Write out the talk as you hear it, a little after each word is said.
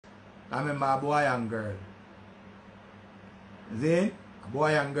I remember a boy and girl. See? A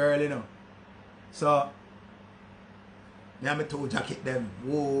boy and girl, you know. So, me and my two jacket them.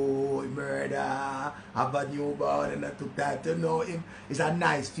 Whoa, murder. Have a newborn and I took time to know him. It's a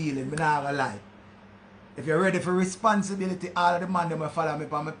nice feeling, me not gonna lie. If you're ready for responsibility, all of the man them will follow me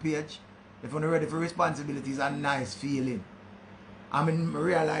on my page. If you're not ready for responsibility, it's a nice feeling. I mean, I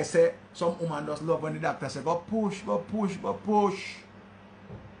realize say, some woman just love when the doctor say, go push, go push, go push.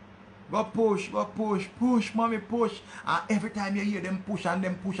 Go push, go push, push, mommy, push. And every time you hear them push and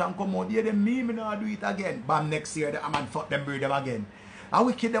come out, you hear them me not do it again. Bam, next year, the man fuck them, breed them again. And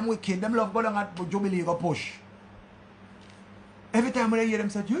wicked. Them love go down at Jubilee, go push. Every time when I hear them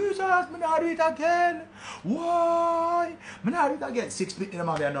say, Jesus, me not do it again. Why? Me not do it again. 6 feet in them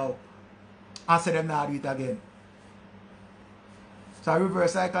out there now. I say them not do it again. So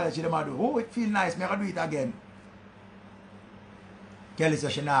reverse psychology, them do. Oh, it feel nice, me I do it again. Kelly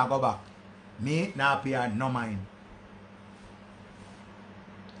says she nah go back. Me nah pay her no mind.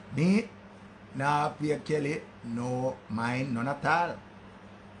 Me nah pay Kelly no mind, none at all.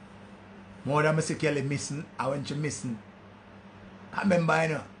 More than I see Kelly missing, I went to missing. I remember, you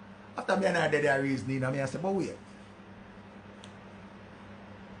know, after me and her did their reasoning, I said, but wait.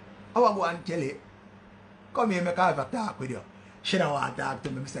 I want to go and Kelly, come here, make I have a talk with you. She don't want to talk to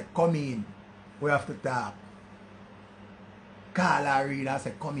me. I said, come in, we have to talk. Call her in, I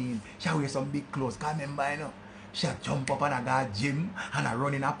said, come in. She wear some big clothes. Can't remember, you know. She jump up and I go to gym and I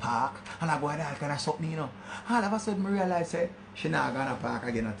run in a park and I go and all kind of something, you know. All of a sudden, I realize say, she not going to park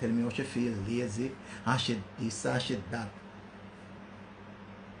again and tell me how she feel lazy and she this and she that.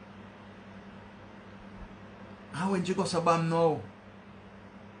 And when she go so bam now,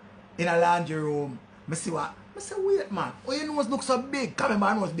 in a laundry room, I see what? I say, wait man, oh your nose look so big. Come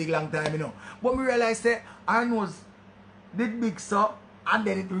my nose big long time, you know. But I realize say, her nose did big so, and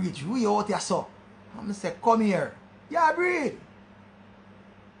then it reach way out here so. And I say, come here. Yeah, breathe.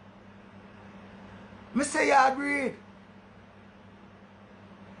 I say, yeah, breathe.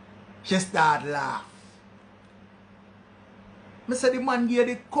 She start laugh. I say, the man here,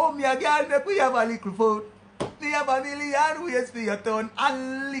 they come here, girl, make we have a little food. We have a million ways for your turn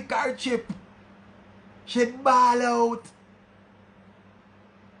and lick her chip. She'd ball out.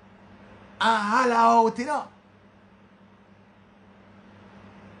 And holler out, you know.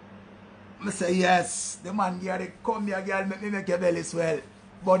 I say, yes, the man here, they come here, girl, make me make your belly swell.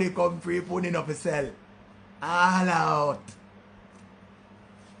 Body come free, put it up for sell. All out.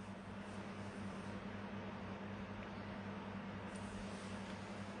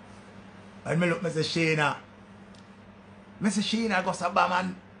 And me look, Mr. Sheena. Mr. Sheena goes to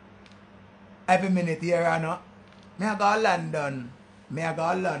Baman every minute here, you know. Me I go to London. Me I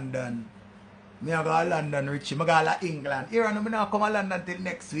go to London. Me I go to London, Richie. Me I go to England. Here I know me not come to London till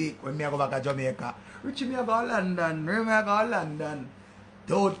next week when me I go back to Jamaica. Richie, me I go to London. Me I go to London.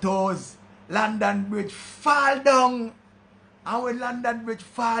 Toes. London Bridge fall down. And when London Bridge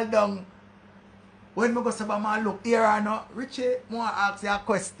fall down, when me go to Baman look here I know, Richie, I want to ask you a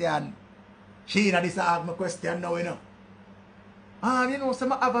question. Sheena, this ask me a question now, you know. You know,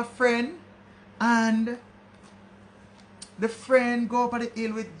 so I have a friend, and the friend go up on the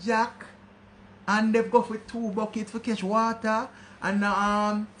hill with Jack, and they've go with 2 buckets for catch water,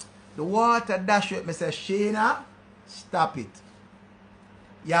 and the water dash with me. Say, Sheena, stop it.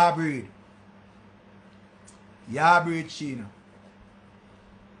 Yeah, breed. Yeah, breed, Sheena.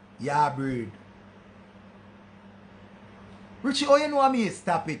 Yeah, breed. Richie, oh, you know what I mean?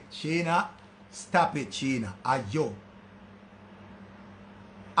 Stop it, Sheena. Stop it, Sheena. Ayo.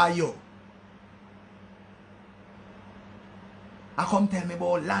 Ayo. I come tell me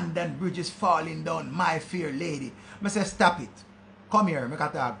about London Bridge is falling down, my fair lady. I say, stop it. Come here, make a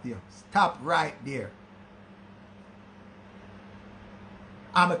talk to you. Stop right there.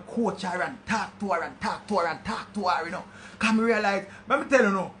 I'm a coach her and talk to her and talk to her and talk to her, you know. Come realize, let me tell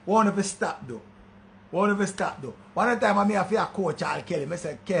you no, one of us stop though. One of us stop though. One time I have a coach Al Kelly. I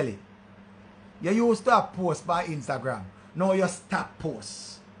said, Kelly, you used to post by Instagram. Now you stop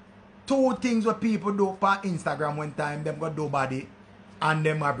post. 2 things what people do for Instagram one time, them got do body and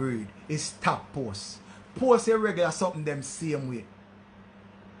them a breed is stop post. Post your regular something them same way.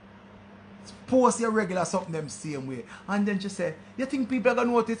 Post your regular something them same way. And then she say, you think people are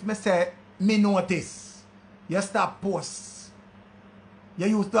gonna notice? Me say, me notice. You stop post. You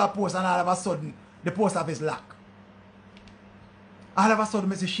used to post and all of a sudden the post office lock. All of a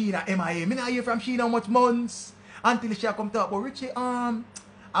sudden I say Sheena MIA. Me not hear from Sheena how much months until she come talk about Richie and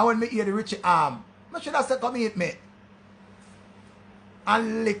when me hear the Richie I should have said come meet me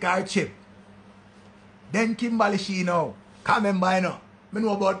and lick her chip. Then Kimberly she know. Come remember you know. I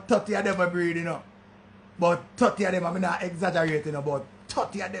know about 30 of them are breed, you know. But 30 of them, I'm not exaggerating about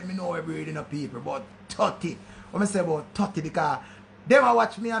 30 of them, you know, we're breeding of people. About 30. When I say about 30 because them I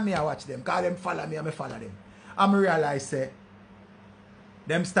watch me and me I watch them. Because them follow me and me follow them. And I realize say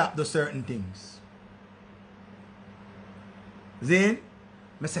them stop do certain things. Then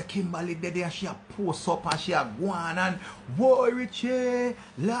I say Kimberly dead and she a post up and she a go on and whoa Richie,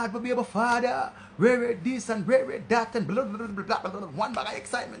 Lord will be able father, rare this and rare that and blah blah blah blah blah, one bag of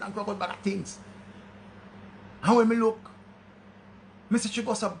excitement and crocodile bag of things. And when me look, I say she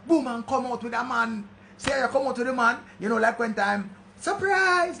goes a boom and come out with a man. Say you come out with the man, you know, like one time,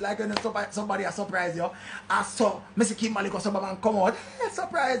 surprise, like when somebody a surprise you. I saw Mr. Kimberly goes up and come out,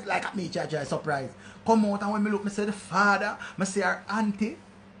 surprise, like at me, Chacha, surprise. Come out and when me look, I say the father, I say her auntie,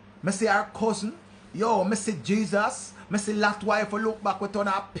 I say her cousin, yo, I say Jesus, I say last wife who look back with on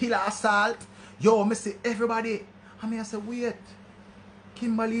a pillar of salt, yo, I say everybody. And I say, wait,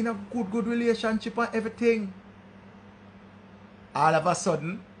 Kimberly in a good relationship and everything. All of a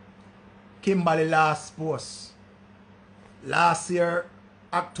sudden, Kimberly last post. Last year,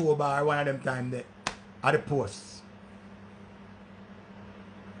 October, one of them time there, at the post.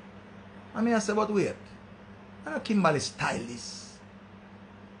 I say, but wait. I know Kimberly stylist.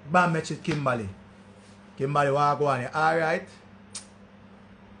 Bam, match with Kimberly. Kimberly walk go on here. Alright.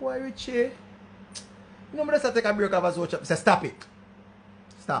 Boy, Richie. You know, I just take a break of a watch up. Say, stop it.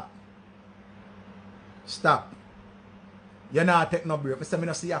 Stop. Stop. You not take no break. I say, I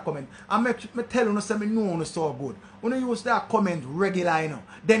don't see your comment. I tell you, say, I know you so good. When you use that comment regular, you know,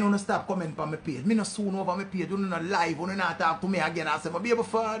 then you stop comment on my page. I not soon over my page. You not live. You not talk to me again. I say, my baby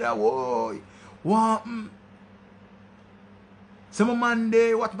father, whoa. What? So my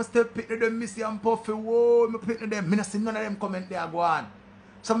Monday, what I still pick them, Missy and Puffy, whoa, I pick them. I not see none of them comment there go on.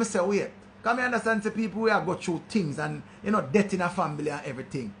 So I say, wait. Because I understand the people who go through things and, you know, death in a family and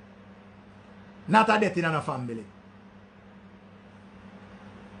everything. Not a death in a family.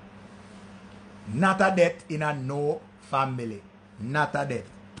 Not a death in a no family. Not a death.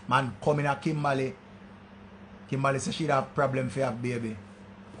 Man coming at Kimberly. Kimberly says she have problem for have baby.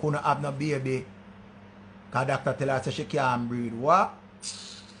 Couldn't have no baby. Because doctor tell her say she can't breathe. What?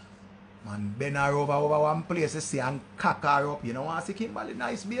 Man bend her over one place to see and cock her up. You don't want to see Kimberly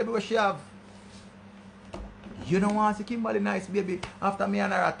nice baby what she have. You don't want to see Kimberly nice baby after me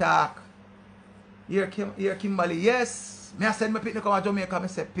and her attack. Here Kimberly, yes. Me I send my pitney come to Jamaica. I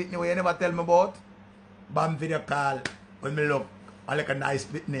say pitney where you never tell me about. Bam video call. When me look, I like a nice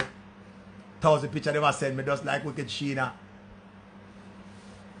pitney. 1,000 picture never send me just like wicked Sheena.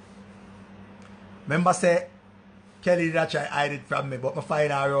 Remember say Kelly did try hide it from me, but I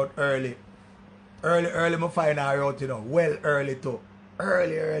find her out early. Early I find her out, you know. Well early too.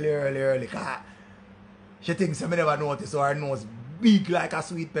 Early. She thinks I never notice her nose big like a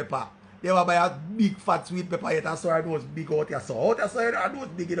sweet pepper. They were buy a big fat sweet pepper yet. I saw her nose big out here. So out here, so her nose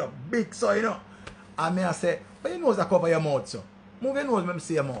big enough. Big, so you know. And me I say, but your nose a cover your mouth, so. Move your nose, let me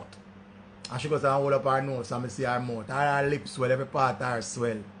see your mouth. And she goes and hold up her nose and I see her mouth. Her lips swell, every part of her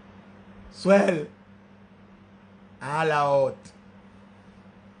swell. Swell. All out.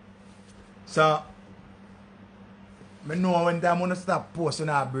 So, I know when I'm going to stop posting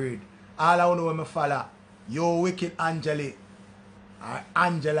her breed. All I know when I follow, you wicked Angeli. Or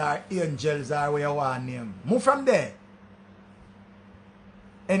Angela or Angels or where you want name. Move from there.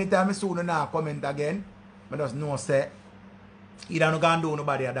 Anytime I see you now comment again, I just know say, you don't go and do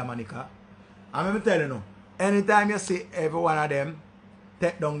nobody at Dominica. And let me tell you now, anytime you see every one of them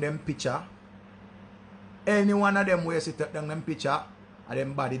take down them picture, any one of them where you see take down them picture, and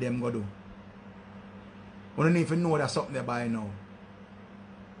them body them go do. You don't even know there's something there by now.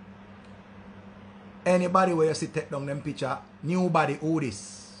 Anybody where you see take down them picture, new body, who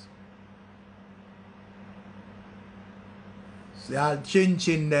this? See all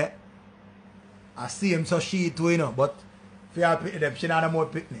chin there. I see him so she too, you know, but if you have them, she not no more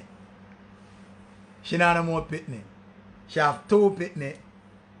pitney. She not no more pitney. She have 2 pitney,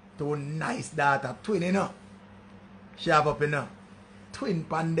 2 nice daughter, twin, you know. She have up, you know. Twin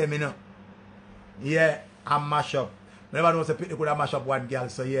pandem, you know. Yeah, and mash up. I never know if pitney could have mash up one girl,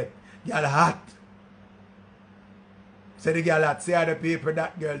 so yet. Girl hot. Say the girl hot, say other people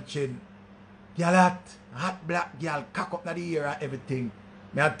that girl chin. Girl hot black girl, cock up na the ear and everything.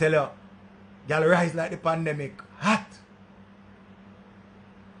 Me I tell you, girl rise like the pandemic, hot.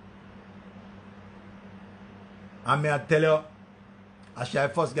 And me I tell you, as she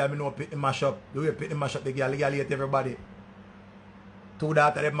first girl me know pick the mash up. The way pick the mash up the girl hate everybody. 2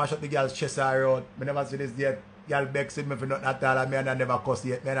 daughters them mash up the girl's chest her out. Me never see this yet. Girl begs me for nothing at all and me and I never cuss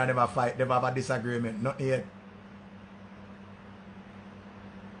yet. Me and I never fight, never have a disagreement, nothing yet.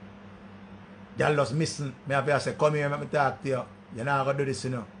 Y'all just missing. Me have to say, come here, let me talk to you. You're not going to do this,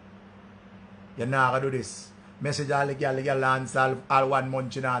 you know. You're not going to do this. Message all the girl answer, all 1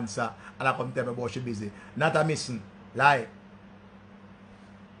 month in answer, and I come tell me about she busy. Not a missing. Lie.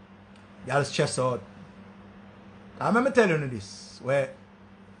 Y'all stress out. I remember telling you this, where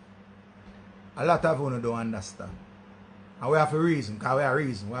a lot of you don't understand. And we have a reason, because we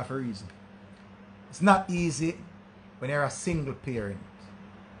have a reason. It's not easy when you're a single parent.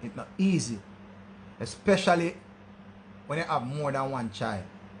 It's not easy. Especially when you have more than one child.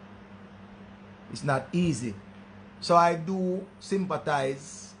 It's not easy. So I do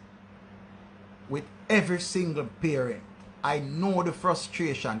sympathize with every single parent. I know the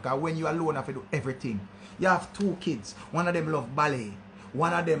frustration, because when you alone have to do everything. You have 2 kids. One of them love ballet.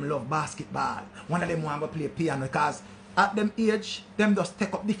 One of them love basketball. One of them want to play piano, because at them age, them just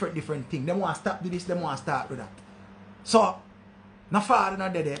take up different things. Them want to start do this, them want to start do that. So, no father no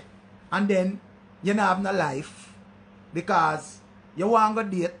dead, and then you don't have no life, because you want to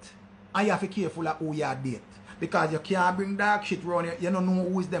date, and you have to be careful of who you date. Because you can't bring dark shit around you. You don't know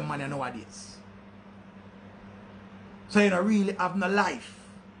who is them man nowadays. So you don't really have no life.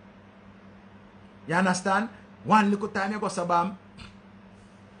 You understand? One little time you go sabam.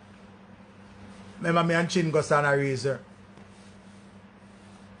 Remember me and Chin go stand a reason.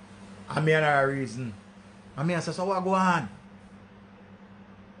 And me and a reason. And me and say, so what go on?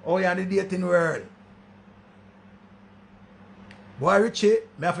 Oh, you in the dating world. Boy, Richie,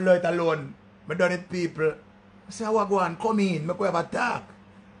 me have to learn it alone. Me done it people. I say, what go on? Come in, me go have a talk.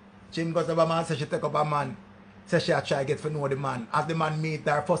 Chin goes to a man, say she take up a man. Say she try to get to know the man. As the man meet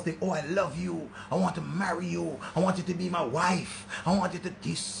her, first thing, oh, I love you. I want to marry you. I want you to be my wife. I want you to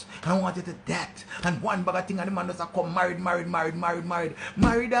this. I want you to that. And one bag of thing, and the man does come married. Married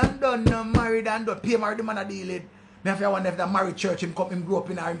and done, no, married and done. Pay married the man a deal it. Me if you wonder if the married church, him grow up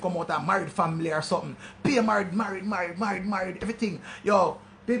in her, him come out of a married family or something. Pay married, everything. Yo,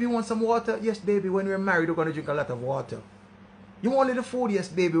 baby, want some water? Yes, baby, when we're married, we're going to drink a lot of water. You want a little food? Yes,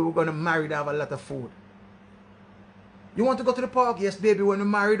 baby, we're going to marry to have a lot of food. You want to go to the park? Yes, baby, when we're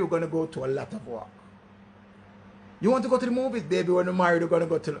married, we're going to go to a lot of walk. You want to go to the movies? Baby, when we're married, we're going to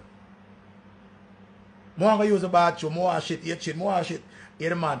go to the... More going to use a bathroom, more shit, eat shit, more shit.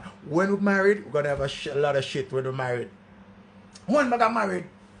 Yeah, man, when we're married, we're going to have a lot of shit when we're married. When we got married,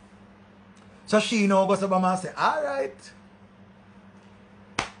 so she now goes up and say,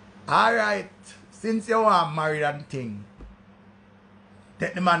 alright, since you want married and thing,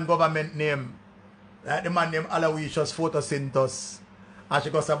 take the man government name, like the man named Aloysius Photosynthesis, and she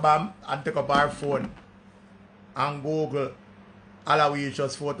goes to bam and take up her phone and Google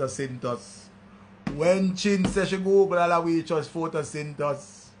Aloysius Photosynthesis. When Chin says she Google Aloysius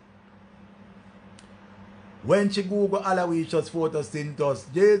Photosynthesis,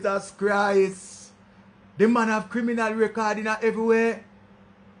 Jesus Christ, the man have criminal record in everywhere.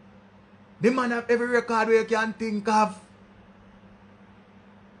 The man have every record where you can think of.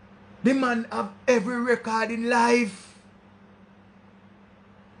 The man have every record in life.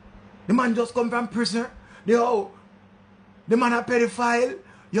 The man just come from prison. Yo, the man a pedophile.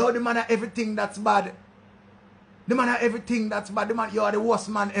 Yo, the man have everything that's bad. The man have everything that's bad. The man, you are the worst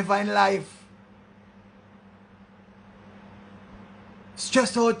man ever in life.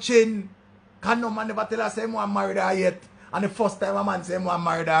 Stressed out Chin. Can no man never tell us him one married her yet. And the first time a man say him one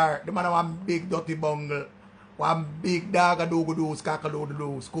married her, the man have one big dirty bungle. One big dog a do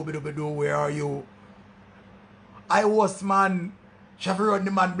skakadoo, Scooby-Doo, where are you? I was man. Chauffeur on the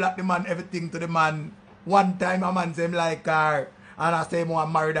man, black the man, everything to the man. One time a man say him like her. And I say him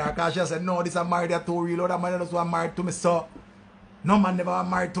want married her. Because she said, no, this a married her too real. That man just want married to me, so. No man never want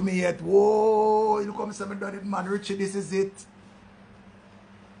married to me yet. Whoa, you come say me done it, man. Richie, this is it.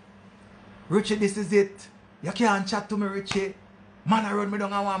 Richie, this is it. You can't chat to me, Richie. Man around me don't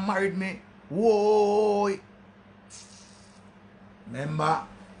want married me. Whoa. Remember,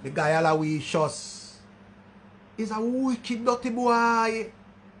 the guy Aloysius is a wicked dirty boy.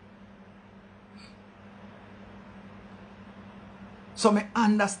 So me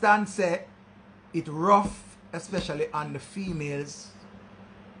understand say it rough, especially on the females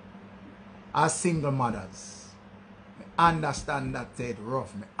as single mothers. Me understand that say it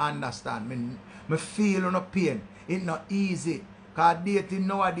rough. Me understand. Me feel no pain. It's not easy. Because dating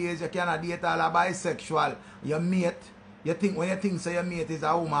nowadays you cannot date all a bisexual. Your mate. You think when you think so your mate is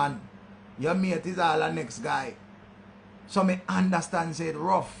a woman, your mate is all a next guy. So me understand say it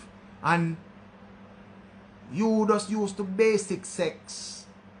rough. And you just used to basic sex.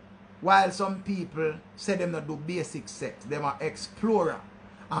 While some people say them not do basic sex. Them are explorer.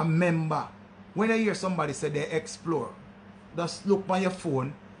 And remember, when you hear somebody say they explore, just look on your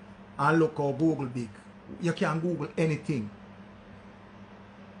phone and look how Google big. You can Google anything.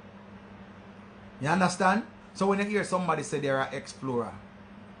 You understand? So when you hear somebody say they're an explorer,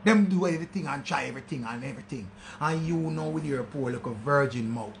 them do everything and try everything and everything. And you know with your poor little virgin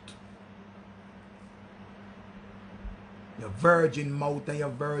mouth. Your virgin mouth and your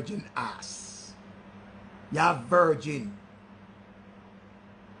virgin ass. You're virgin.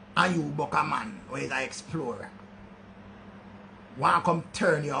 And you buck a man who is an explorer. Want come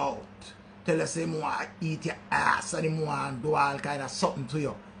turn you out. Tell us him want eat your ass and him want do all kind of something to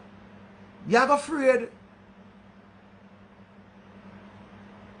you. You're afraid.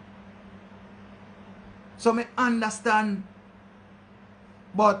 So me understand.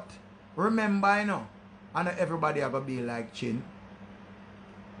 But remember, you know, I know everybody are going to be like Chin.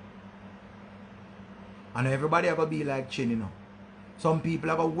 I know everybody are going to be like Chin, you know. Some people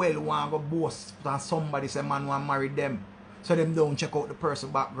are going to well want to boast and somebody say man want to marry them. So them don't check out the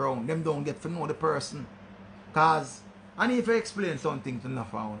person background. Them don't get to know the person. Cause I need to explain something to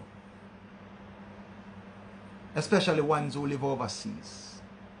Nafa. Especially ones who live overseas.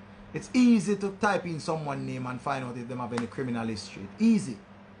 It's easy to type in someone's name and find out if they have any criminal history. Easy.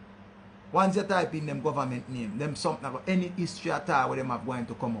 Once you type in them government name, them something about any history at all where them have going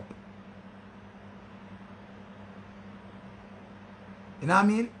to come up. You know what I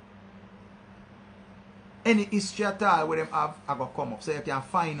mean? Any history at all where them have are going to come up. So you can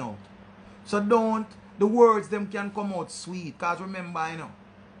find out. So don't, the words them can come out sweet. Because remember, you know,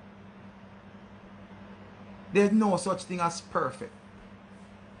 there's no such thing as perfect.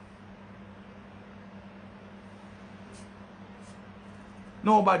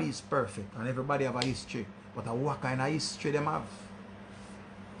 Nobody is perfect and everybody have a history. But what kind of history them have?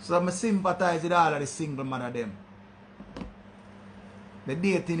 So I sympathize with all of the single man of them. The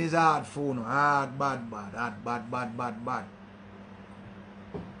dating is hard for you. Hard, bad.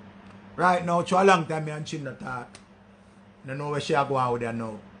 Right now, for a long time, me and Chinda talk. I don't know where she go out there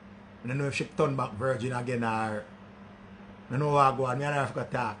now. I don't know if she turn back virgin again or I don't know where I go on. Me and her have to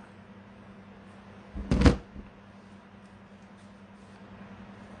talk.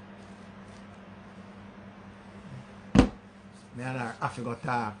 Me and her have to go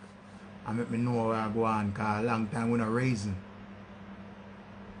talk and make me know where I go on because a long time we're not raising.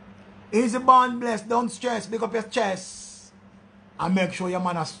 Easy born blessed, don't stress, pick up your chest and make sure your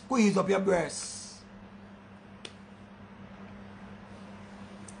man squeeze up your breasts.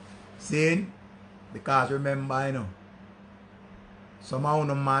 See? Because remember, you know, some of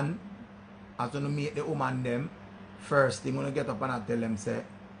the man, as you meet the woman them, first thing when you get up and I tell them, say,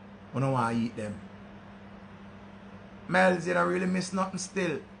 you don't want to eat them. Males, you don't really miss nothing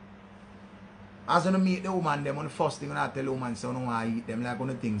still. As you meet the woman them, when the first thing when I tell the woman, say, you don't want to eat them, like one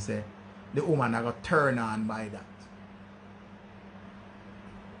of the things, say, the woman are going to turn on by that.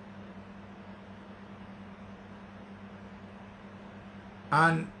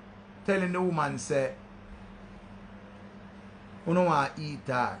 And telling the woman, say, you don't want to eat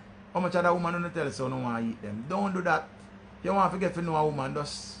her. How much of that woman don't tell you, so you don't want to eat them? Don't do that. You want to forget to know a woman,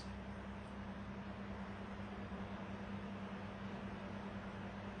 just.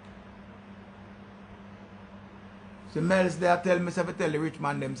 So Mel's there tell me, if I tell the rich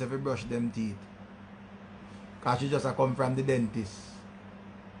man them, if I brush them teeth. Because she just come from the dentist.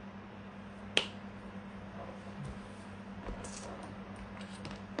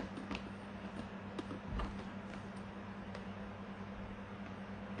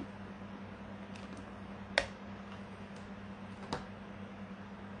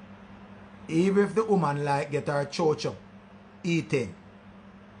 Even if the woman like get her choch up, eating.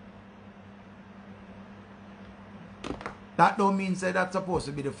 That don't mean say that's supposed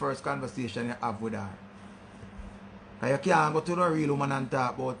to be the first conversation you have with her. And you can't go to the real woman and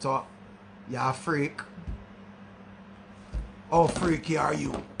talk about so you're a freak. How freaky are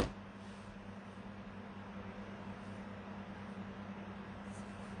you?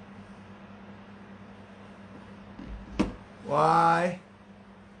 Why?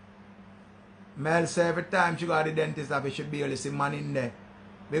 Mel say every time she go to the dentist office, she barely see man in there.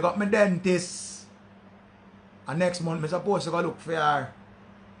 We got my dentist. And next month, I'm supposed to go look for her.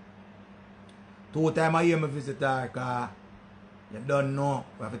 2 times a year I visit her, because you don't know.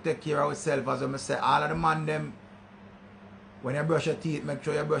 We have to take care of ourselves, as I say. All of the man them, when you brush your teeth, make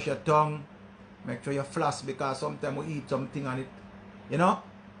sure you brush your tongue. Make sure you floss, because sometimes we eat something on it. You know?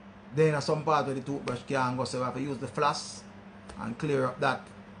 Then some part of the toothbrush can't go, so we have to use the floss and clear up that.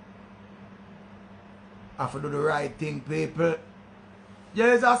 Have to do the right thing, people.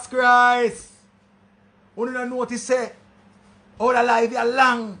 Jesus Christ! You don't notice say, how the life is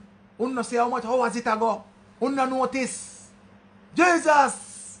long. You don't see how much hours it ago. You don't notice.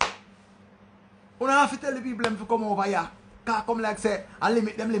 Jesus! You don't have to tell the people them to come over here. Can't come like say, I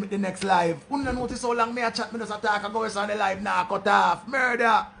limit the next live. You don't notice how long me a chat, me just attack and go on the live now, cut off.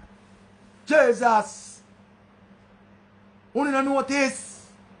 Murder. Jesus. You don't notice.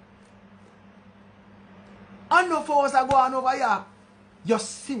 I know for us I go on over here. You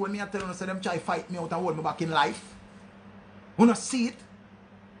see when me I tell you, say them try fight me out and hold me back in life. You don't see it.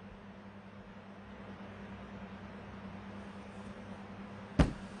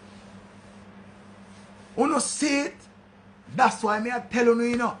 You don't see it. That's why me I tell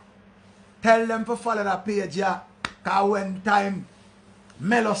you, tell them to follow that page, yeah. Because when time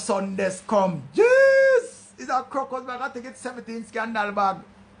Mellow Sundays come, jeez, it's a crocus bag. I think it's 17 scandal bag.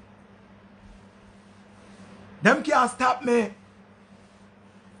 Them can't stop me.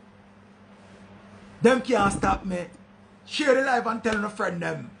 Them can't stop me. Share the life and tell a friend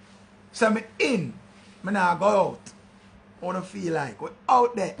them. Say me in. Me now go out. I don't feel like. We're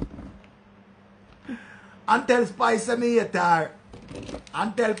out there. And tell Spice me hate her.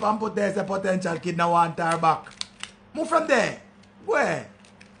 And tell Pampo there's a potential kid now want her back. Move from there. Where?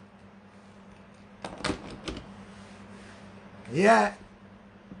 Yeah.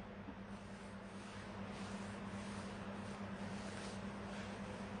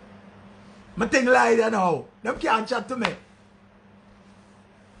 My thing lie there now. Them can't chat to me.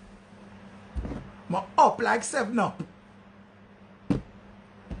 I'm up like 7 up.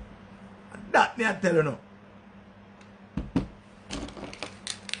 That me I tell you now.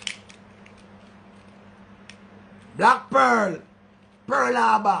 Black Pearl. Pearl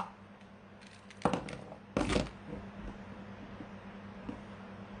Harbor.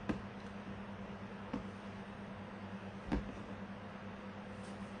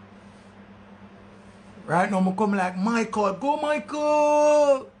 Right now, I'm come like, Michael, go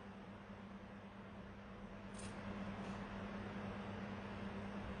Michael!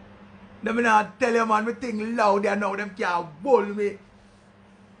 Let me not tell you, man, me think loud there now, them can't bull me.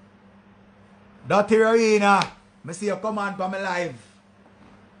 Dirty Arena, I see you come on for my life.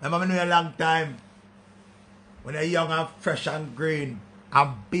 I'm know you a long time. When you're young and fresh and green,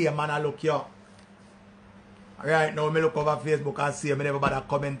 and be a man, I look you. Right now, I look over Facebook and see I never bother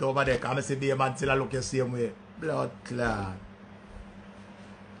comment over there. Because I see be a man still I look the same way. Blood clot.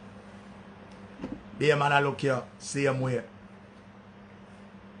 Be a man I look you same way.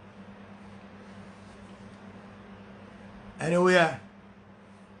 Anyway.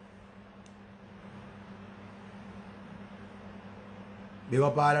 Big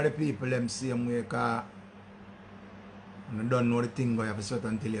up all of the people them same way because you don't know the thing you have to sweat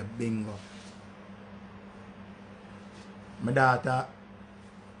until you bingo. My daughter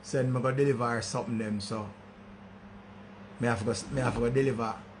said me go deliver her something them, so me have to go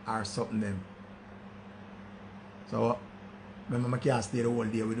deliver her something them. So I can't stay the whole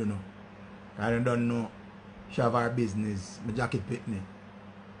day with you know. I don't know she have her business. My jacket pitney.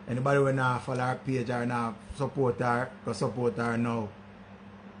 Anybody who not follow her page or not support her, go support her now.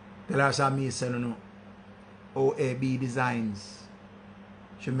 Tell her some me say no. OAB Designs.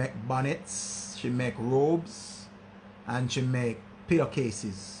 She make bonnets, she make robes. And she make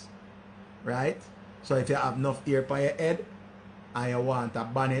pillowcases, right? So if you have enough ear for your head and you want a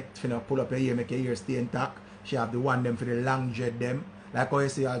bonnet, you know, pull up your ear, make your ear stay intact. She have the one them for the long dread them. Like how you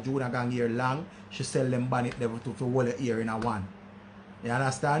see a Juna gang ear long, she sell them bonnet there to hold your ear in a one. You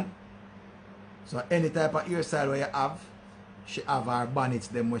understand? So any type of ear style where you have, she have her bonnets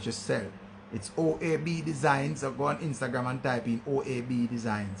them where she sell. It's OAB Designs. So go on Instagram and type in OAB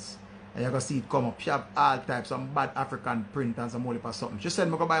Designs. And you can see it come up. She have all types, some bad African print and some whole something. She said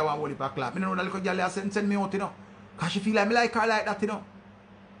me go buy one whole cloth. I don't know that little girl send me out, you know. Because she feel like me like her like that, you know.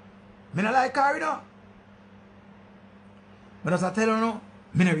 Me not like her, you know. But as I tell her, you know,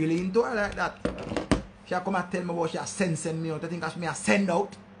 me not really into her like that. She come and tell me about she send me out. I think she me a send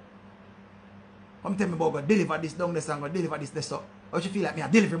out. Come tell me about go deliver this down this and go deliver this so. How she feel like me a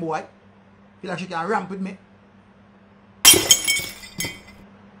delivery boy? Feel like she can ramp with me.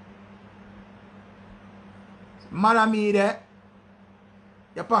 Mother me there.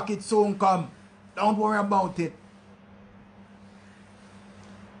 Your pocket soon come. Don't worry about it.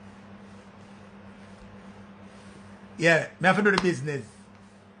 Yeah, me have to do the business.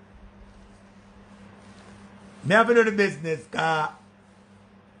 Me have to do the business because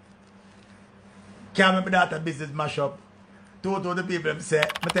can't remember that a business mash up. Two the people say,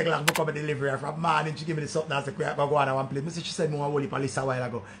 I take long to come and deliver from morning. She give me the something as a crap. I go on one place. She said me one whole heap of list a while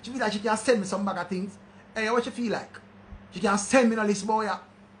ago. She feel like she can send me some bag of things. Hey, what you feel like? She can send me a list boy.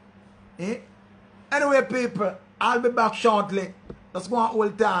 Eh? Anyway, people, I'll be back shortly. Let's go on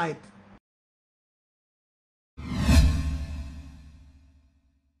hold tight.